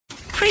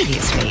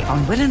Previously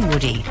on Will and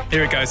Woody.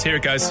 Here it goes.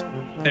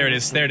 There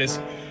it is.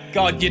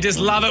 God, you just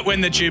love it when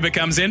the tuba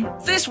comes in.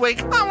 This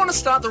week, I want to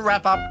start the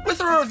wrap-up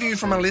with a review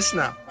from a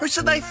listener who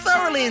said they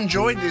thoroughly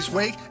enjoyed this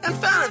week and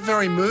found it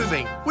very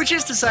moving, which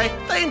is to say,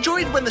 they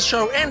enjoyed when the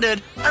show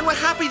ended and were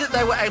happy that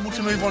they were able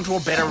to move on to a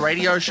better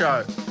radio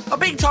show. A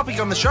big topic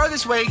on the show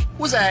this week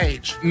was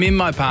age. Me and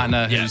my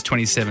partner, who's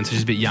 27, so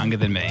she's a bit younger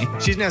than me.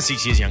 She's now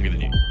 6 years younger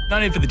than you. No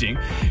need for the ding.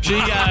 She,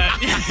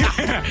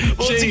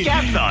 It's a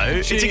gap, though.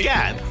 It's a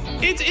gap.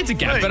 It's a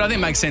gap, but I think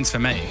it makes sense for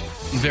me.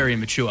 I'm very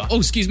immature. Oh,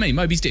 excuse me,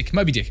 Moby Dick.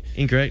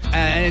 Incorrect.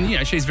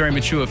 And, she's very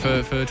mature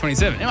for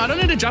 27. I don't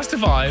need to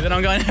justify that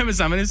I'm going out with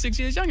someone who's 6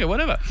 years younger,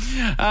 whatever.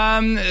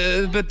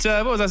 But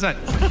what was I saying?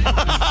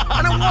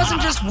 And it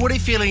wasn't just Woody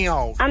feeling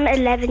old. I'm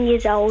 11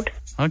 years old.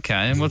 Okay,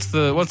 and what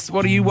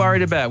are you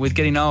worried about with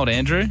getting old,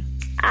 Andrew?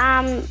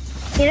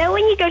 You know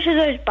when you go to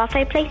those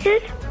buffet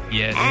places?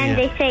 Yeah. And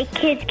they say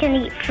kids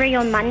can eat free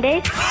on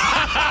Mondays?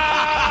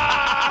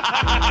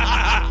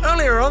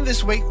 Earlier on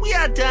this week, we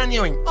had Dan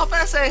Ewing of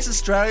SAS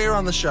Australia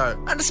on the show.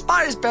 And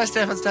despite his best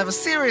efforts to have a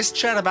serious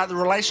chat about the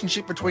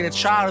relationship between a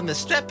child and their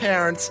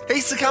step-parents,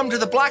 he succumbed to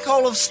the black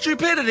hole of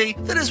stupidity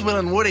that is Will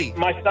and Woody.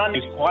 My son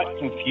is quite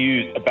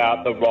confused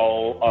about the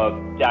role of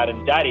dad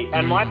and daddy.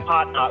 And my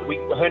partner,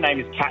 her name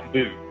is Cat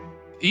Boo.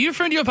 Are you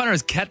referring to your partner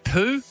as Cat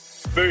Poo?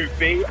 Boo,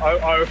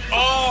 B-O-O.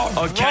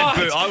 Oh, Cat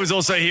Poo. I was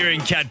also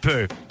hearing Cat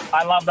Poo.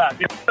 I love that.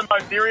 This is the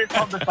most serious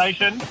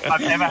conversation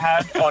I've ever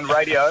had on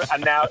radio,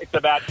 and now it's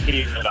about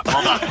Kitty. But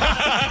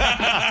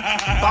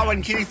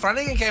when Kitty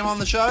Flanagan came on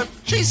the show,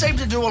 she seemed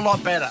to do a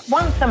lot better.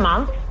 Once a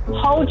month,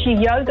 hold your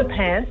yoga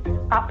pants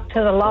up to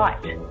the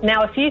light.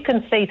 Now, if you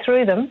can see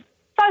through them,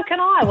 so can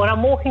I when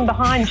I'm walking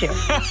behind you.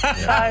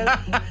 So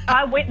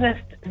I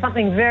witnessed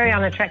something very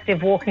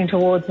unattractive walking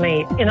towards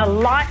me in a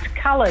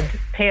light-coloured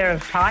pair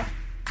of tights.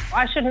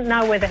 I shouldn't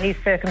know whether he's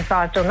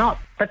circumcised or not,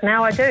 but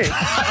now I do.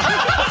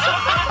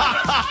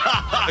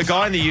 A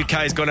guy in the UK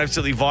has gone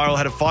absolutely viral,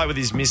 had a fight with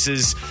his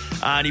missus,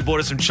 and he bought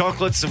her some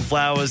chocolates, some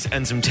flowers,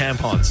 and some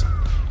tampons.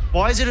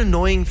 Why is it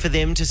annoying for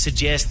them to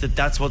suggest that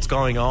that's what's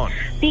going on?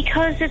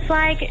 Because it's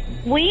like,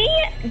 we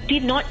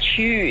did not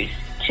choose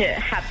to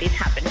have this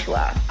happen to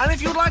us. And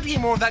if you'd like to hear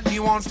more of that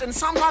nuanced and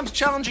sometimes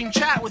challenging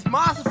chat with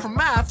Martha from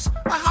Maths,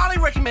 I highly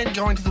recommend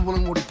going to the Will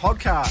and Woody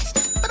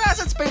podcast. But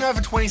as it's been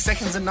over 20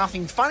 seconds and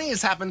nothing funny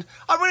has happened,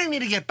 I really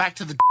need to get back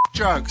to the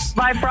jokes.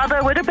 My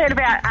brother would have been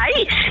about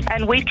 8,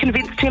 and we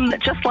convinced him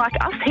that just like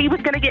us, he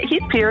was going to get his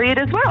period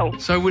as well.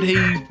 So would he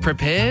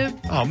prepare?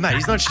 Oh, mate,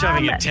 he's not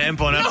shoving a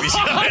tampon up his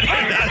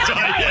That's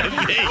what you're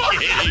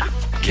thinking.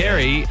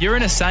 Kerry, you're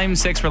in a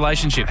same-sex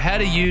relationship. How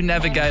do you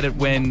navigate it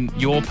when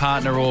your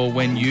partner or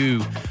when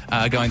you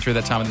are going through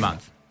that time of the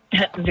month?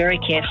 Very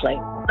carefully.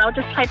 I'll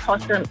just play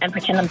possum and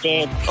pretend I'm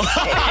dead.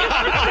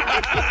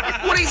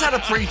 Woody's had a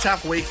pretty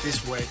tough week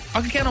this week.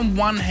 I can count on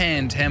one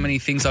hand how many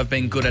things I've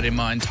been good at in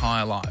my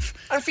entire life.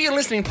 And for your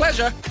listening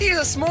pleasure, here's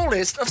a small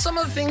list of some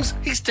of the things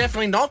he's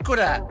definitely not good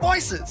at.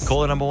 Voices.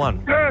 Caller number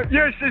 1.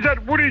 Yes, is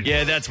that Woody?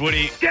 Yeah, that's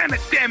Woody. Damn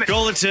it.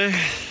 Caller 2.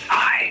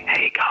 Hi, how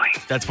you going?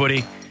 That's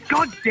Woody.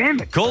 God damn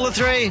it. Caller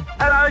 3.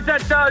 Hello, is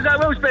that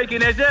Will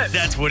speaking, is it?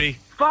 That's Woody.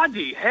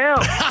 Bloody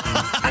hell.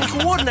 And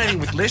coordinating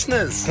with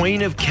listeners.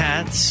 Queen of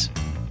Cats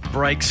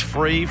breaks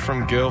free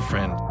from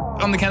girlfriend.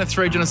 On the count of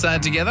 3, do you want to say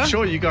it together?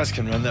 Sure, you guys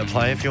can run that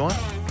play if you want.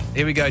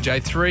 Here we go, Jay.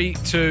 3,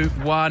 2,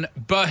 1.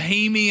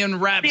 Bohemian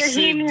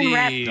Rhapsody. Bohemian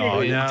Rhapsody.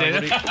 Oh, no.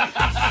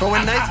 But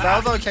when Nate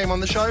Valvo came on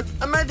the show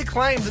and made the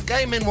claim that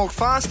gay men walk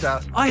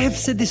faster, I have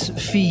said this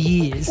for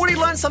years. Woody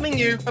learned something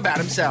new about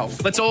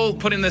himself. Let's all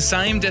put in the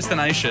same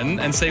destination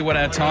and see what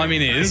our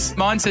timing is.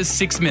 Mine says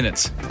 6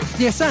 minutes.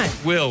 Yeah, same.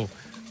 Will,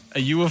 are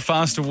you a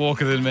faster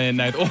walker than me and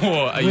Nate,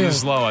 or are you Will.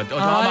 slower?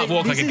 I might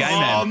walk like a gay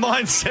man. Oh,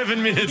 mine's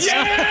 7 minutes.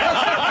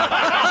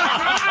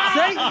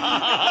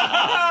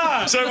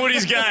 So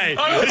Woody's gay.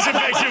 It's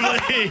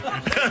effectively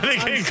the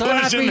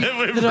conclusion that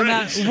we've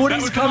reached.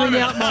 Woody's coming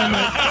out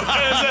moment.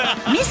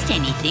 Missed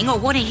anything or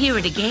want to hear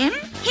it again?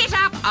 Hit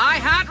up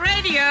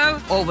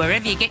iHeartRadio or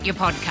wherever you get your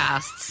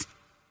podcasts.